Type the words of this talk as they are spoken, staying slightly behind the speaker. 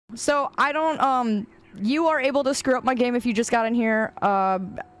So, I don't, you are able to screw up my game if you just got in here.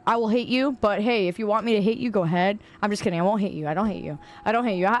 I will hate you, but hey, if you want me to hate you, go ahead. I'm just kidding. I won't hate you. I don't hate you. I don't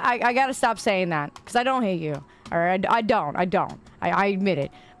hate you. I gotta stop saying that, because I don't hate you. Alright? I don't. I admit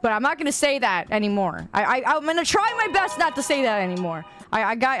it. But I'm not gonna say that anymore. I'm gonna try my best not to say that anymore.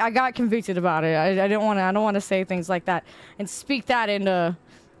 I got convicted about it. I don't wanna say things like that and speak that into,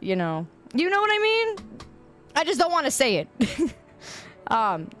 you know what I mean? I just don't want to say it.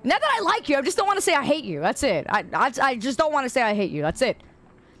 Not that I like you, I just don't want to say I hate you. That's it. I just don't want to say I hate you. That's it.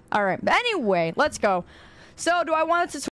 Alright, anyway, let's go. So, do I want it to